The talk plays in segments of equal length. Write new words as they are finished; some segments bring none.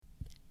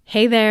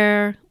Hey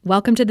there.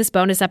 Welcome to this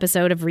bonus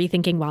episode of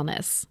Rethinking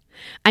Wellness.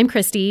 I'm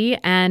Christy,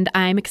 and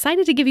I'm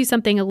excited to give you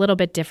something a little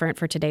bit different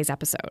for today's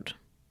episode.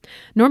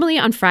 Normally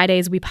on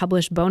Fridays, we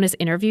publish bonus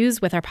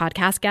interviews with our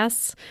podcast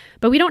guests,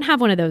 but we don't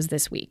have one of those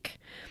this week.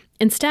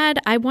 Instead,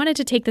 I wanted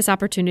to take this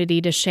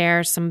opportunity to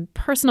share some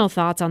personal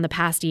thoughts on the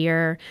past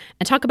year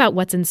and talk about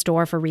what's in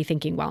store for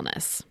Rethinking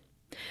Wellness.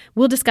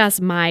 We'll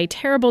discuss my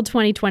terrible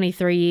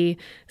 2023,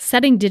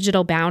 setting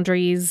digital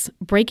boundaries,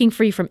 breaking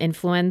free from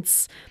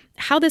influence,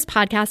 how this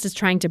podcast is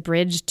trying to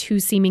bridge two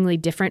seemingly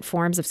different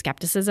forms of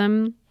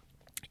skepticism,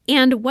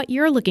 and what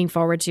you're looking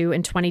forward to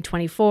in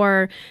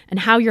 2024 and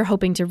how you're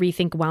hoping to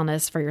rethink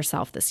wellness for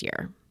yourself this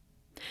year.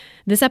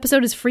 This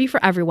episode is free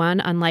for everyone,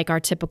 unlike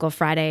our typical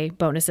Friday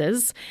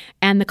bonuses,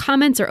 and the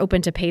comments are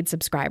open to paid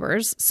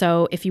subscribers.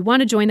 So if you want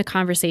to join the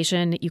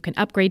conversation, you can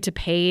upgrade to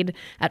paid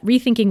at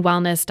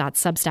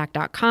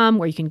rethinkingwellness.substack.com,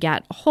 where you can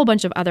get a whole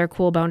bunch of other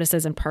cool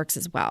bonuses and perks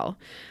as well.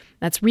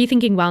 That's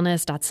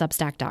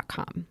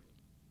rethinkingwellness.substack.com.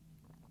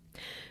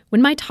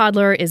 When my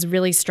toddler is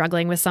really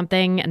struggling with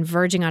something and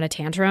verging on a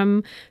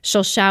tantrum,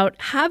 she'll shout,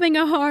 "having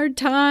a hard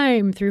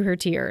time," through her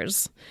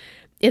tears.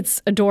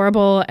 It's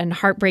adorable and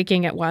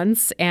heartbreaking at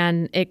once,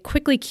 and it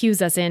quickly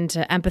cues us in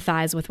to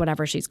empathize with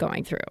whatever she's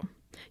going through.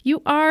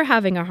 "You are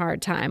having a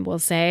hard time," we'll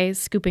say,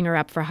 scooping her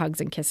up for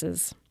hugs and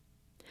kisses.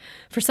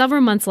 For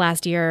several months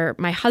last year,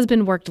 my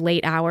husband worked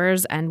late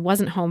hours and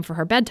wasn't home for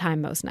her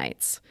bedtime most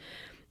nights.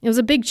 It was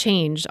a big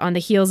change on the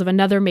heels of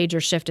another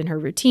major shift in her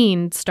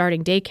routine,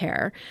 starting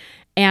daycare,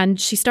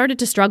 and she started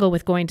to struggle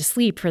with going to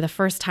sleep for the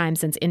first time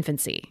since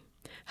infancy.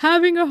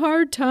 "Having a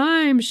hard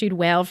time," she'd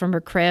wail from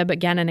her crib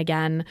again and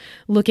again,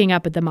 looking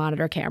up at the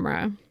monitor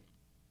camera.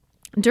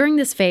 During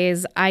this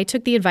phase, I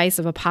took the advice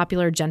of a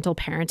popular gentle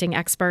parenting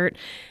expert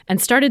and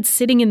started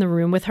sitting in the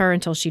room with her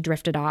until she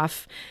drifted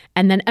off.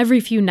 And then every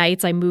few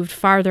nights, I moved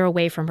farther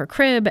away from her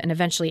crib and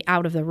eventually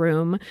out of the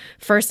room,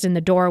 first in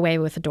the doorway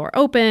with the door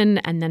open,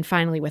 and then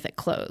finally with it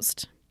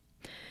closed.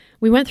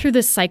 We went through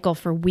this cycle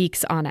for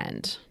weeks on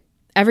end.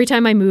 Every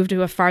time I moved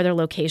to a farther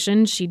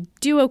location, she'd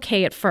do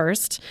okay at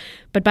first,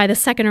 but by the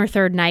second or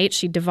third night,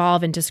 she'd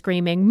devolve into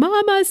screaming,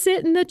 "Mama,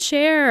 sit in the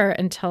chair,"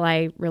 until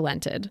I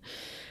relented.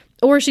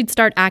 Or she'd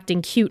start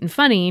acting cute and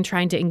funny,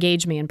 trying to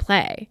engage me in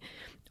play.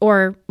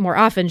 Or more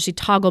often, she'd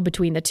toggle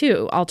between the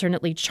two,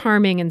 alternately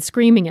charming and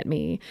screaming at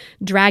me,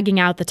 dragging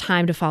out the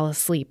time to fall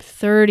asleep,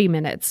 30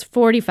 minutes,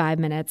 45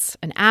 minutes,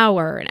 an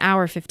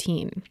hour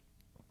 15.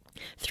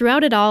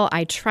 Throughout it all,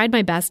 I tried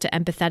my best to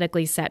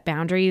empathetically set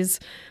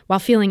boundaries while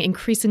feeling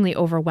increasingly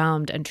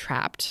overwhelmed and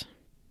trapped.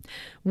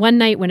 One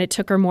night when it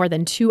took her more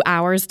than 2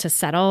 hours to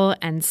settle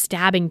and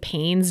stabbing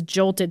pains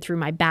jolted through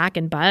my back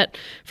and butt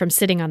from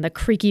sitting on the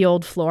creaky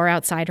old floor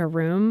outside her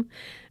room,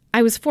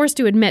 I was forced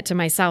to admit to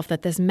myself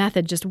that this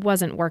method just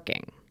wasn't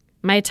working.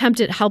 My attempt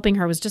at helping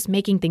her was just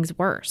making things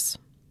worse.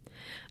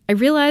 I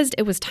realized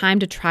it was time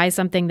to try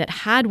something that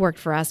had worked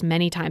for us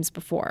many times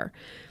before,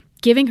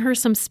 giving her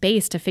some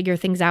space to figure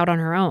things out on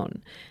her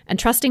own, and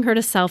trusting her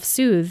to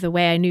self-soothe the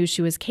way I knew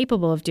she was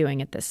capable of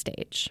doing at this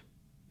stage.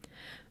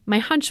 My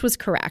hunch was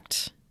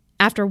correct.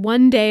 After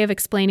one day of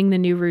explaining the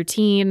new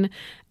routine,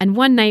 and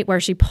one night where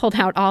she pulled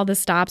out all the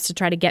stops to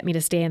try to get me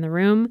to stay in the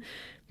room,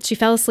 she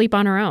fell asleep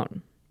on her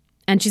own.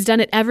 And she's done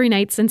it every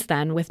night since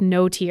then with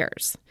no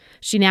tears.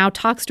 She now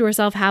talks to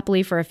herself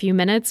happily for a few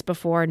minutes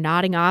before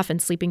nodding off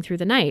and sleeping through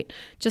the night,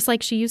 just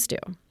like she used to.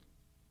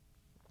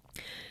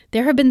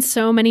 There have been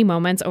so many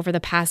moments over the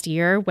past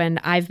year when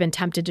I've been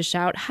tempted to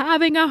shout,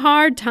 "having a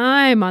hard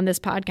time," on this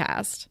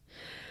podcast.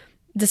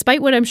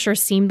 Despite what I'm sure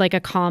seemed like a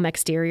calm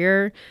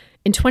exterior,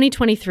 in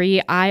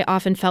 2023, I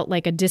often felt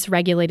like a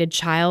dysregulated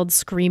child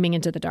screaming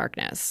into the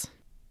darkness.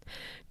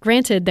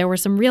 Granted, there were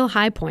some real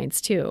high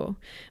points too.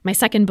 My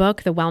second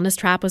book, The Wellness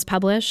Trap, was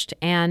published,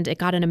 and it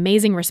got an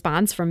amazing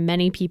response from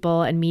many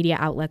people and media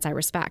outlets I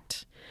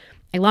respect.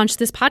 I launched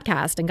this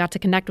podcast and got to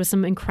connect with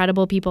some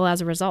incredible people as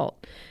a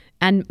result.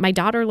 And my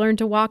daughter learned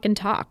to walk and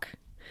talk.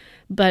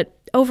 But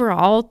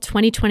overall,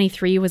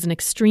 2023 was an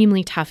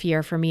extremely tough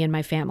year for me and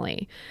my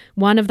family,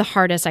 one of the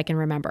hardest I can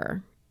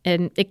remember.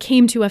 And it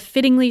came to a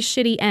fittingly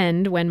shitty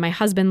end when my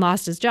husband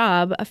lost his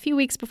job a few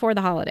weeks before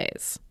the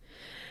holidays.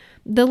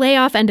 The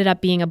layoff ended up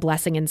being a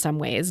blessing in some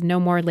ways, no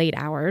more late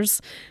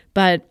hours,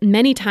 but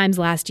many times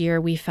last year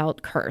we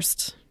felt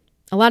cursed.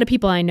 A lot of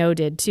people I know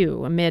did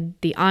too, amid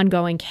the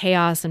ongoing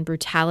chaos and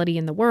brutality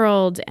in the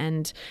world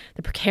and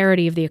the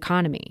precarity of the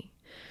economy.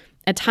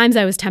 At times,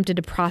 I was tempted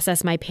to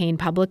process my pain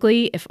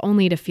publicly, if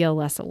only to feel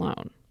less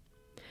alone.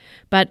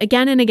 But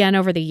again and again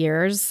over the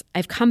years,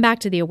 I've come back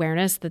to the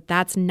awareness that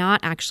that's not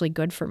actually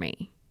good for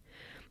me.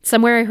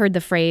 Somewhere I heard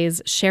the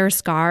phrase, "share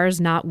scars,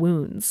 not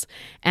wounds,"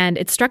 and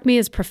it struck me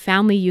as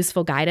profoundly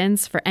useful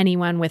guidance for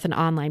anyone with an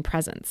online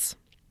presence.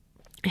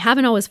 I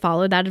haven't always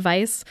followed that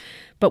advice,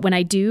 but when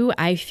I do,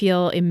 I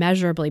feel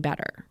immeasurably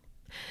better.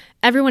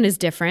 Everyone is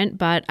different,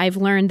 but I've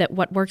learned that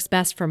what works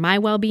best for my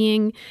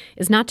well-being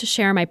is not to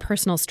share my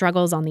personal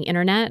struggles on the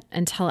internet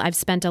until I've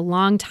spent a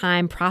long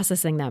time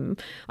processing them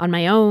on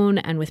my own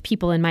and with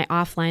people in my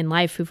offline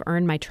life who've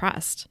earned my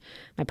trust: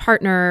 my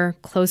partner,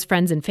 close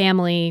friends and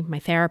family, my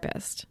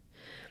therapist.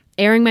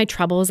 Airing my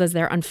troubles as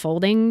they're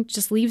unfolding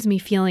just leaves me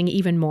feeling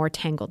even more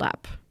tangled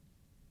up.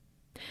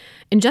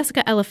 In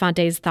Jessica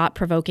Elefante's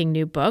thought-provoking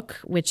new book,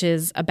 which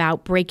is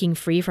about breaking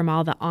free from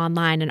all the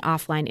online and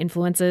offline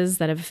influences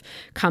that have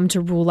come to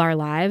rule our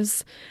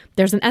lives,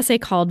 there's an essay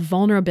called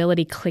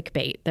Vulnerability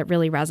Clickbait that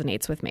really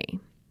resonates with me.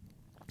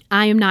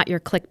 I am not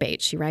your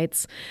clickbait, she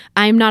writes.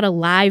 I am not a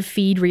live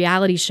feed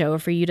reality show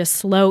for you to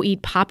slow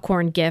eat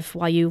popcorn gif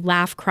while you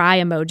laugh cry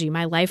emoji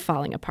my life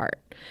falling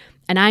apart.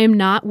 And I am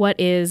not what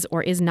is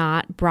or is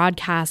not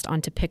broadcast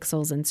onto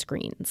pixels and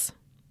screens.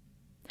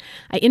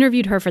 I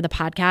interviewed her for the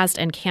podcast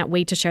and can't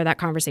wait to share that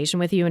conversation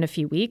with you in a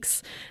few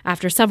weeks,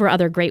 after several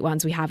other great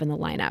ones we have in the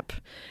lineup.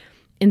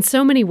 In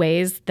so many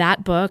ways,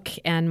 that book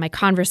and my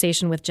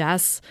conversation with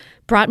Jess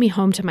brought me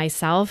home to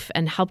myself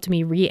and helped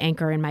me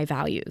re-anchor in my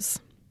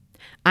values.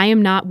 I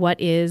am not what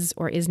is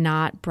or is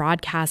not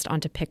broadcast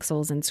onto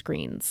pixels and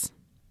screens.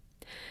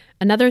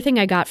 Another thing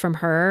I got from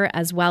her,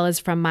 as well as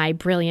from my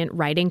brilliant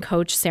writing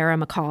coach, Sarah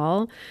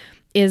McCall,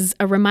 is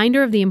a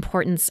reminder of the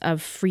importance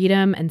of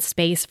freedom and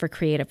space for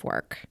creative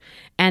work,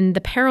 and the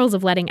perils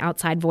of letting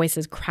outside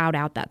voices crowd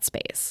out that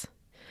space.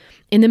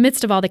 In the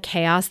midst of all the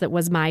chaos that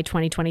was my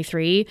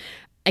 2023,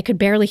 I could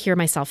barely hear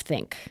myself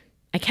think.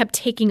 I kept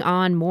taking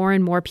on more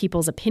and more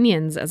people's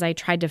opinions as I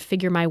tried to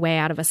figure my way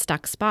out of a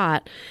stuck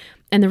spot,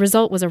 and the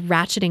result was a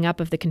ratcheting up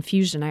of the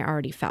confusion I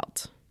already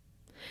felt.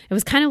 It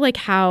was kind of like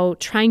how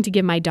trying to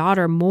give my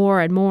daughter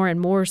more and more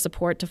and more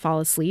support to fall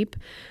asleep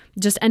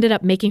just ended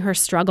up making her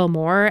struggle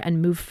more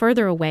and move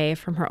further away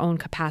from her own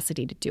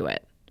capacity to do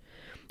it.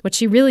 What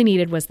she really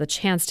needed was the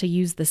chance to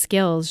use the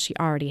skills she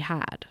already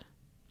had.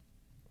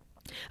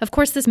 Of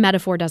course, this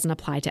metaphor doesn't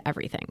apply to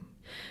everything.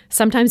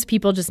 Sometimes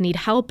people just need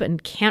help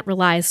and can't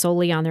rely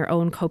solely on their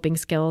own coping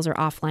skills or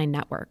offline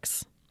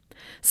networks.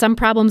 Some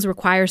problems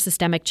require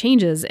systemic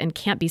changes and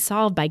can't be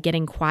solved by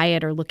getting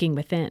quiet or looking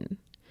within.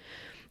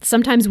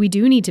 Sometimes we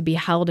do need to be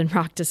held and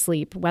rocked to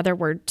sleep, whether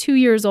we're 2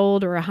 years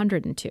old or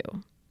 102.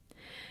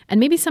 And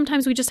maybe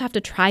sometimes we just have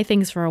to try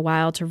things for a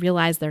while to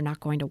realize they're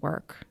not going to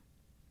work.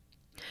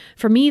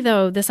 For me,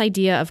 though, this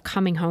idea of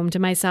coming home to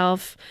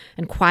myself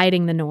and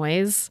quieting the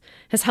noise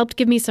has helped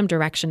give me some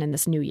direction in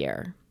this new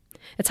year.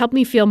 It's helped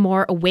me feel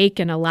more awake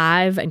and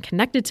alive and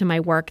connected to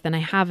my work than I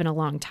have in a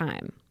long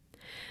time.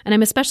 And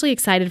I'm especially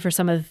excited for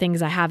some of the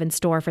things I have in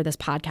store for this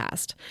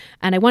podcast,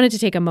 and I wanted to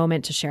take a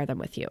moment to share them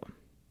with you.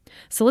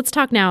 So let's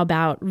talk now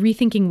about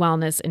rethinking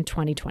wellness in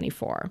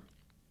 2024.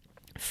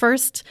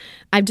 First,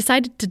 I've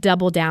decided to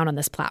double down on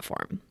this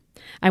platform.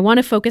 I want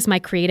to focus my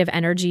creative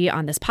energy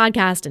on this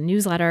podcast and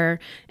newsletter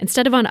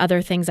instead of on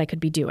other things I could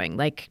be doing,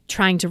 like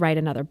trying to write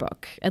another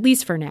book, at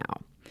least for now.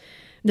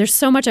 There's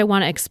so much I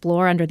want to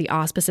explore under the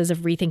auspices of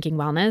Rethinking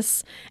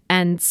Wellness,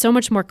 and so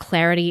much more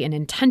clarity and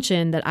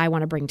intention that I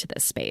want to bring to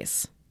this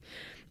space.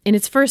 In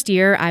its first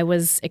year, I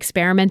was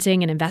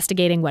experimenting and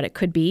investigating what it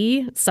could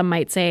be. Some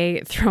might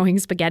say throwing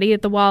spaghetti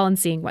at the wall and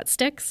seeing what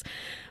sticks.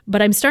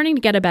 But I'm starting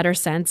to get a better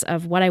sense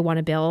of what I want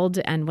to build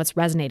and what's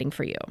resonating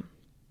for you.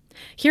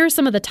 Here are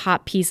some of the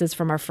top pieces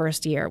from our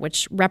first year,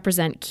 which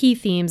represent key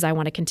themes I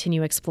want to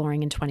continue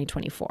exploring in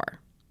 2024.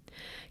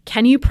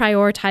 Can you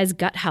prioritize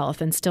gut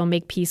health and still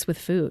make peace with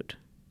food?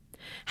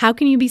 How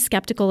can you be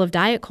skeptical of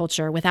diet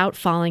culture without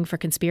falling for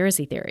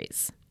conspiracy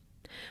theories?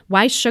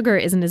 Why sugar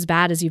isn't as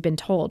bad as you've been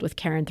told with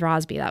Karen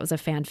Throsby. That was a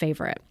fan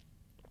favorite.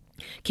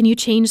 Can you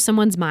change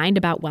someone's mind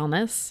about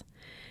wellness?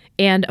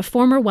 And a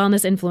former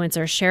wellness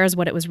influencer shares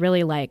what it was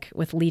really like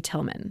with Lee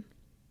Tillman.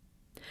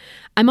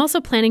 I'm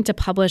also planning to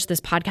publish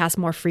this podcast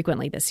more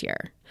frequently this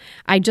year.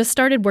 I just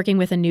started working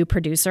with a new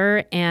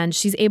producer, and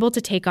she's able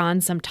to take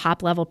on some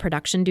top-level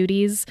production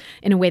duties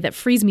in a way that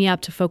frees me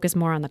up to focus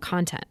more on the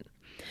content.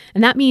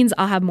 And that means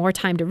I'll have more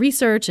time to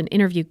research and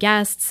interview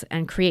guests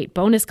and create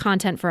bonus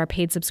content for our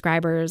paid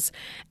subscribers.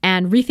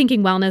 And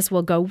Rethinking Wellness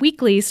will go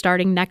weekly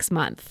starting next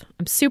month.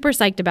 I'm super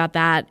psyched about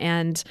that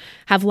and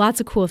have lots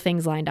of cool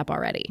things lined up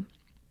already.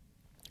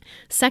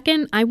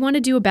 Second, I want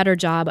to do a better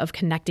job of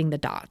connecting the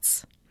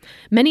dots.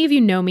 Many of you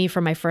know me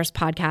from my first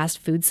podcast,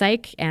 Food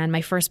Psych, and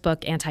my first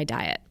book,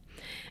 Anti-Diet.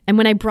 And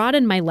when I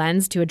broadened my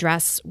lens to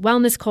address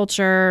wellness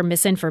culture,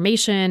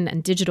 misinformation,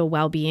 and digital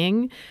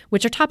well-being,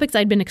 which are topics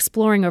I'd been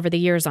exploring over the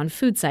years on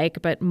Food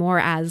Psych, but more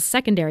as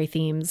secondary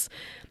themes,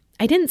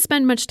 I didn't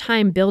spend much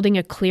time building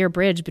a clear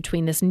bridge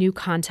between this new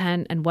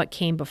content and what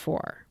came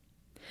before.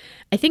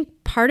 I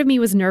think part of me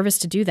was nervous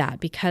to do that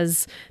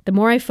because the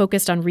more I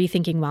focused on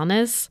rethinking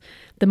wellness,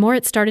 the more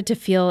it started to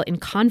feel in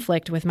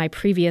conflict with my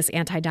previous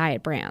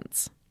anti-diet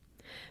brands.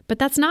 But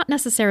that's not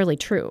necessarily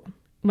true.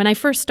 When I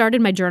first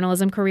started my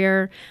journalism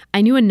career,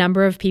 I knew a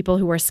number of people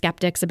who were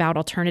skeptics about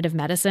alternative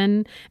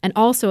medicine and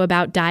also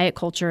about diet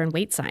culture and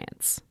weight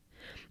science.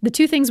 The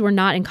two things were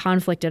not in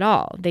conflict at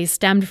all. They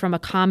stemmed from a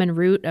common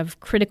root of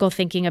critical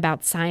thinking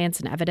about science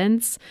and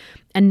evidence,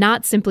 and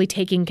not simply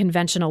taking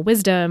conventional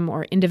wisdom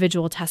or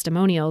individual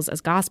testimonials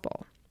as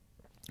gospel.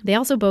 They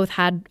also both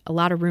had a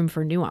lot of room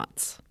for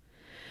nuance.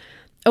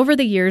 Over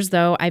the years,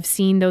 though, I've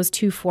seen those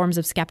two forms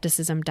of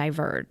skepticism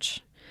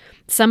diverge.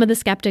 Some of the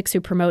skeptics who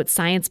promote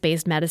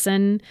science-based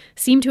medicine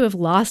seem to have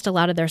lost a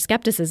lot of their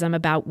skepticism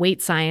about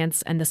weight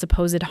science and the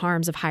supposed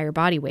harms of higher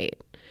body weight.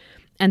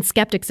 And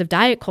skeptics of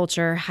diet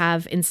culture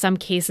have, in some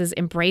cases,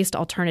 embraced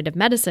alternative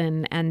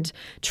medicine and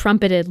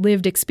trumpeted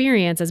lived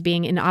experience as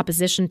being in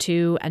opposition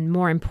to and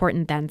more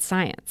important than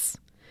science.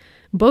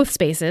 Both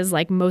spaces,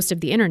 like most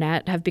of the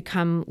internet, have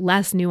become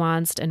less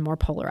nuanced and more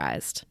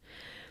polarized.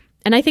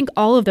 And I think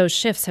all of those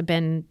shifts have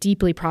been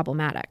deeply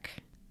problematic.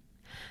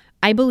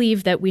 I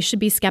believe that we should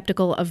be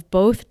skeptical of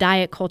both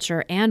diet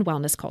culture and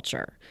wellness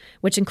culture,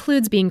 which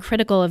includes being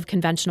critical of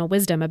conventional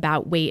wisdom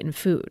about weight and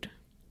food.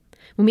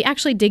 When we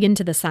actually dig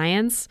into the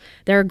science,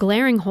 there are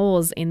glaring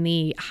holes in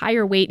the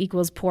higher weight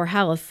equals poor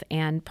health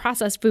and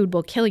processed food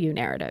will kill you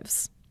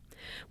narratives.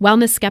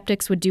 Wellness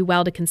skeptics would do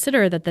well to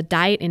consider that the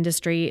diet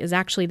industry is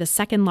actually the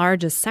second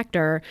largest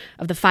sector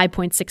of the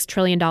 $5.6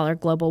 trillion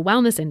global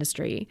wellness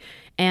industry,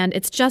 and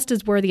it's just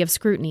as worthy of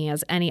scrutiny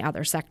as any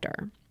other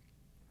sector.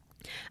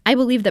 I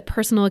believe that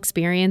personal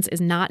experience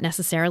is not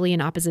necessarily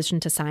in opposition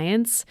to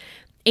science,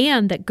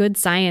 and that good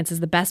science is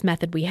the best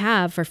method we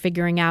have for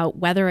figuring out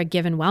whether a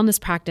given wellness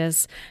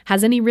practice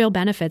has any real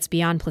benefits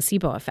beyond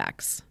placebo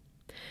effects.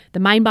 The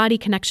mind-body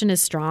connection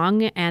is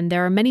strong, and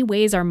there are many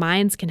ways our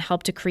minds can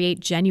help to create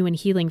genuine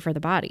healing for the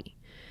body.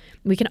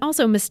 We can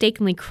also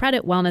mistakenly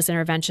credit wellness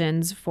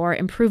interventions for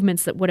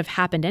improvements that would have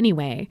happened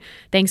anyway,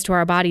 thanks to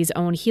our body's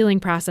own healing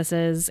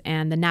processes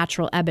and the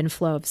natural ebb and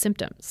flow of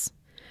symptoms.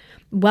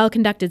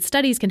 Well-conducted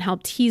studies can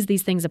help tease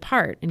these things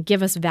apart and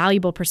give us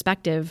valuable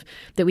perspective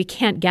that we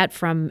can't get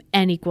from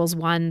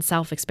N=1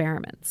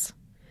 self-experiments.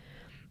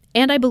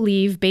 And I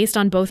believe, based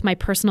on both my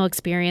personal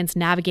experience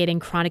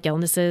navigating chronic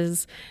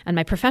illnesses and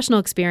my professional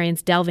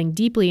experience delving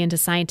deeply into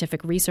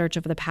scientific research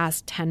over the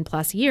past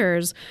 10+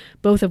 years,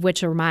 both of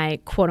which are my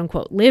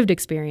quote-unquote lived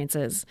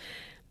experiences,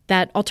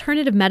 that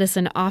alternative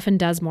medicine often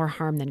does more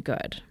harm than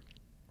good.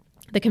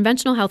 The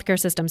conventional healthcare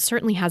system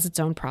certainly has its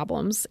own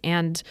problems,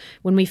 and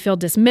when we feel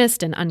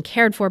dismissed and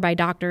uncared for by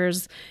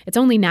doctors, it's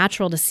only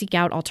natural to seek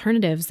out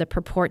alternatives that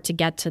purport to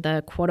get to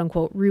the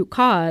quote-unquote root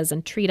cause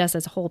and treat us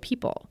as whole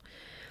people.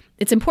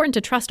 It's important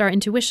to trust our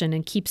intuition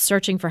and keep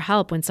searching for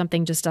help when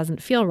something just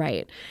doesn't feel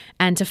right,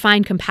 and to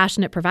find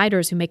compassionate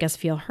providers who make us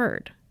feel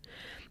heard.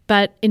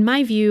 But in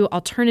my view,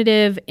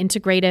 alternative,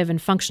 integrative,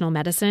 and functional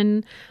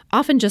medicine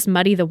often just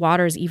muddy the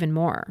waters even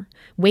more,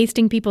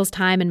 wasting people's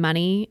time and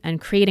money and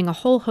creating a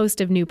whole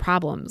host of new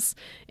problems,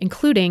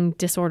 including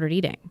disordered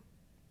eating.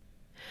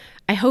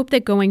 I hope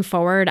that going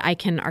forward, I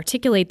can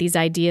articulate these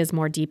ideas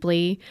more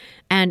deeply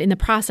and in the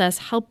process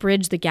help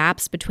bridge the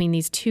gaps between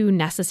these two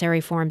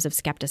necessary forms of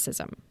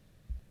skepticism.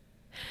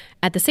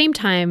 At the same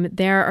time,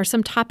 there are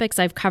some topics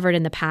I've covered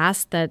in the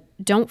past that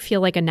don't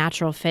feel like a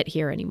natural fit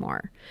here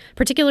anymore,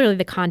 particularly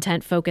the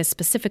content focused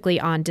specifically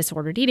on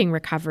disordered eating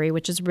recovery,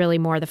 which is really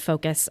more the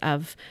focus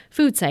of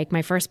Food Psych,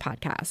 my first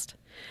podcast.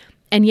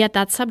 And yet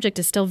that subject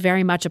is still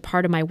very much a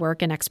part of my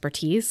work and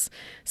expertise,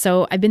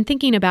 so I've been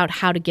thinking about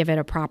how to give it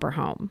a proper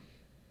home.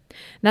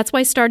 That's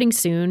why starting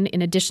soon,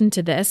 in addition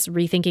to this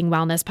Rethinking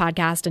Wellness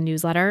podcast and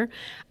newsletter,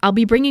 I'll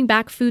be bringing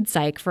back Food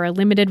Psych for a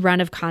limited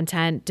run of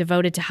content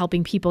devoted to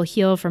helping people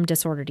heal from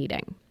disordered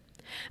eating.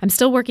 I'm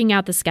still working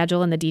out the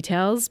schedule and the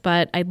details,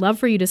 but I'd love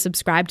for you to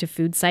subscribe to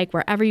Food Psych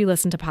wherever you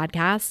listen to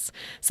podcasts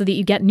so that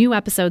you get new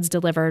episodes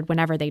delivered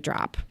whenever they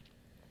drop.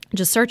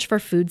 Just search for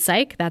Food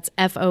Psych, that's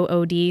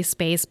FOOD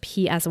space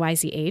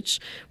PSYCH,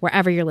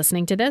 wherever you're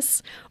listening to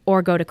this,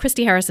 or go to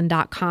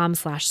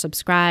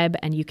christyharrison.com/subscribe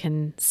and you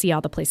can see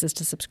all the places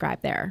to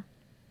subscribe there.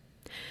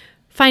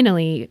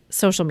 Finally,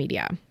 social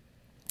media.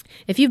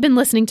 If you've been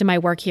listening to my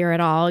work here at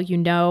all, you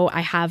know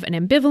I have an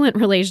ambivalent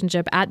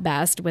relationship at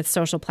best with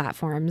social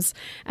platforms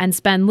and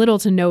spend little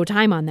to no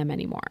time on them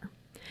anymore.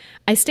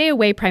 I stay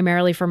away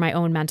primarily for my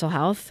own mental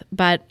health,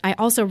 but I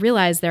also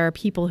realize there are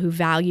people who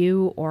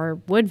value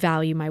or would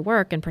value my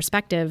work and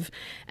perspective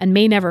and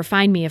may never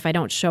find me if I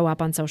don't show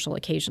up on social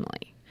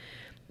occasionally.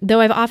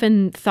 Though I've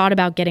often thought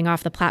about getting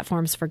off the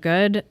platforms for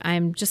good,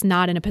 I'm just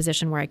not in a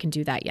position where I can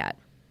do that yet.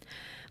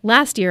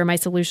 Last year, my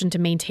solution to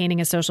maintaining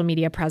a social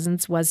media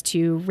presence was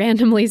to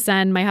randomly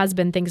send my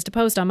husband things to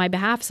post on my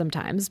behalf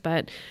sometimes,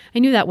 but I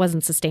knew that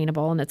wasn't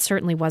sustainable and it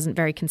certainly wasn't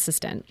very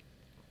consistent.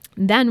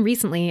 Then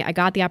recently, I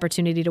got the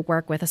opportunity to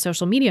work with a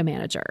social media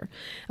manager,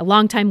 a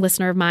longtime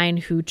listener of mine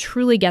who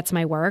truly gets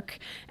my work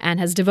and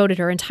has devoted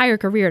her entire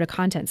career to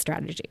content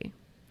strategy.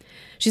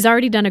 She's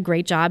already done a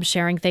great job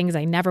sharing things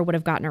I never would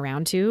have gotten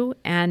around to,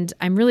 and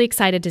I'm really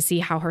excited to see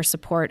how her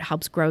support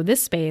helps grow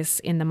this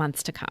space in the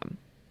months to come.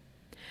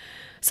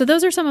 So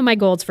those are some of my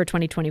goals for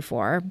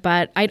 2024,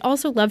 but I'd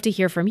also love to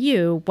hear from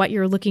you what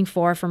you're looking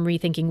for from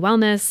Rethinking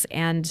Wellness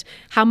and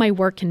how my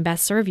work can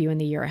best serve you in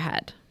the year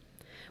ahead.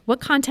 What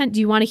content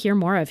do you want to hear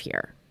more of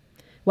here?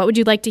 What would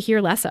you like to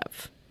hear less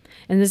of?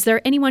 And is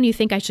there anyone you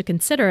think I should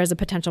consider as a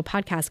potential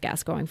podcast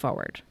guest going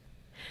forward?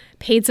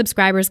 Paid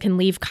subscribers can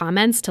leave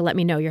comments to let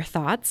me know your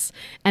thoughts,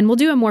 and we'll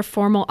do a more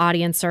formal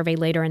audience survey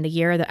later in the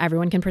year that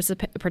everyone can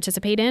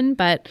participate in,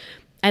 but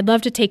I'd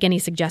love to take any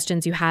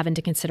suggestions you have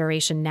into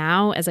consideration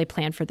now as I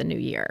plan for the new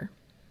year.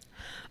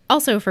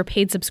 Also, for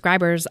paid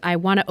subscribers, I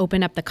want to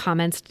open up the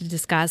comments to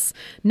discuss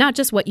not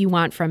just what you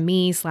want from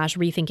me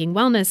 /rethinking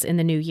wellness in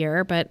the new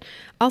year, but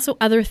also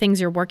other things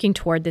you're working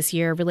toward this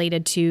year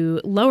related to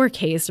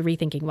lowercase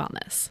rethinking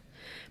wellness.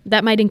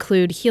 That might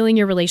include healing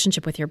your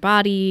relationship with your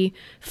body,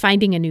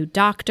 finding a new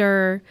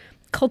doctor,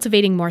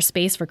 cultivating more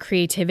space for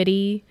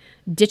creativity,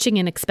 ditching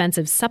an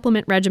expensive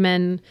supplement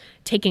regimen,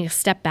 taking a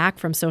step back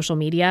from social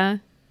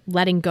media,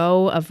 letting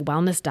go of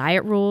wellness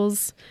diet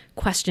rules,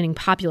 questioning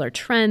popular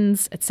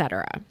trends,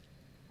 etc.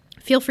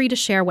 Feel free to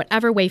share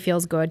whatever way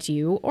feels good to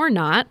you or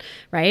not,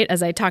 right?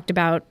 As I talked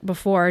about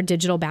before,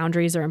 digital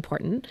boundaries are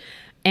important,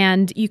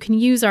 and you can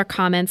use our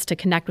comments to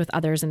connect with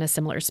others in a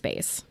similar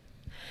space.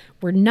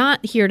 We're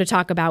not here to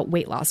talk about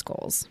weight loss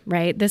goals,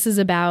 right? This is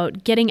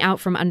about getting out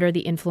from under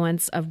the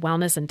influence of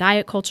wellness and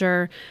diet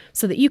culture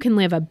so that you can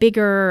live a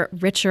bigger,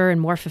 richer, and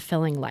more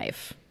fulfilling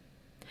life.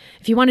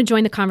 If you want to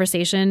join the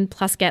conversation,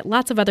 plus get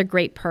lots of other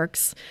great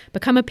perks,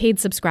 become a paid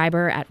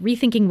subscriber at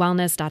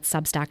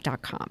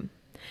rethinkingwellness.substack.com.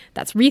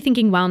 That's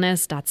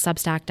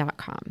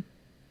rethinkingwellness.substack.com.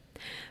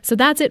 So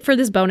that's it for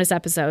this bonus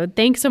episode.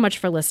 Thanks so much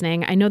for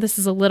listening. I know this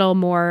is a little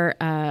more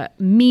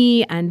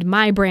me and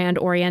my brand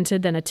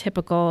oriented than a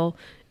typical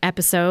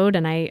episode,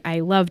 and I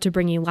love to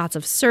bring you lots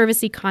of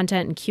servicey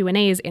content and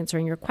Q&As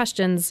answering your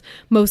questions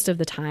most of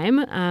the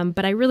time.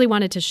 But I really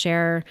wanted to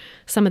share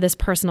some of this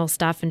personal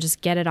stuff and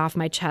just get it off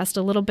my chest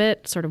a little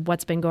bit, sort of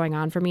what's been going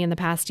on for me in the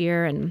past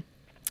year. And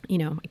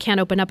I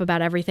can't open up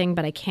about everything,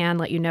 but I can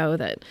let you know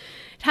that it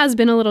has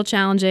been a little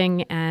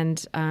challenging,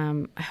 and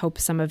I hope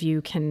some of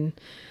you can.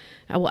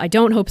 Well, I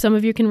don't hope some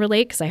of you can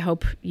relate, because I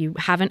hope you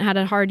haven't had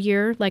a hard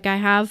year like I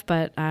have,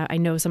 but I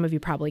know some of you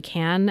probably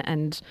can,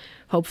 and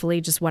hopefully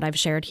just what I've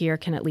shared here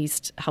can at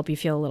least help you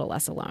feel a little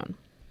less alone.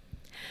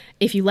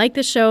 If you like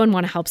this show and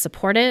want to help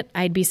support it,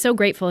 I'd be so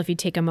grateful if you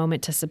take a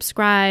moment to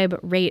subscribe,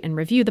 rate, and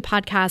review the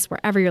podcast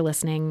wherever you're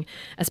listening,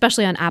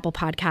 especially on Apple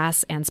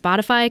Podcasts and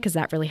Spotify, because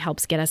that really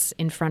helps get us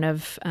in front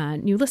of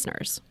new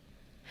listeners.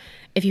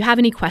 If you have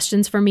any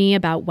questions for me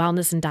about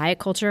wellness and diet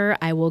culture,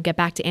 I will get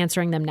back to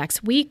answering them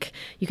next week.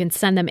 You can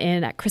send them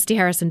in at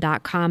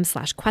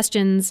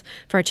christyharrison.com/questions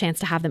for a chance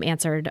to have them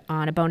answered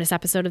on a bonus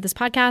episode of this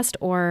podcast,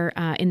 or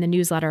in the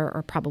newsletter,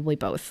 or probably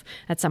both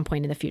at some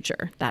point in the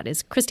future. That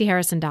is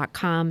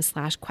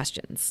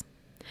christyharrison.com/questions.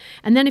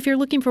 And then if you're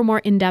looking for more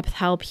in-depth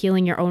help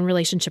healing your own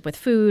relationship with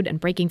food and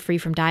breaking free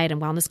from diet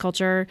and wellness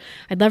culture,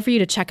 I'd love for you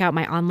to check out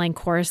my online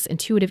course,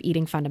 Intuitive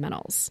Eating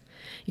Fundamentals.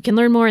 You can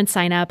learn more and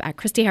sign up at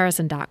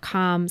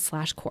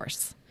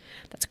christyharrison.com/course.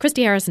 That's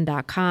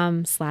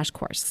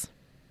christyharrison.com/course.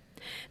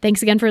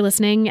 Thanks again for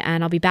listening,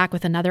 and I'll be back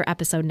with another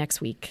episode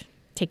next week.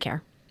 Take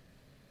care.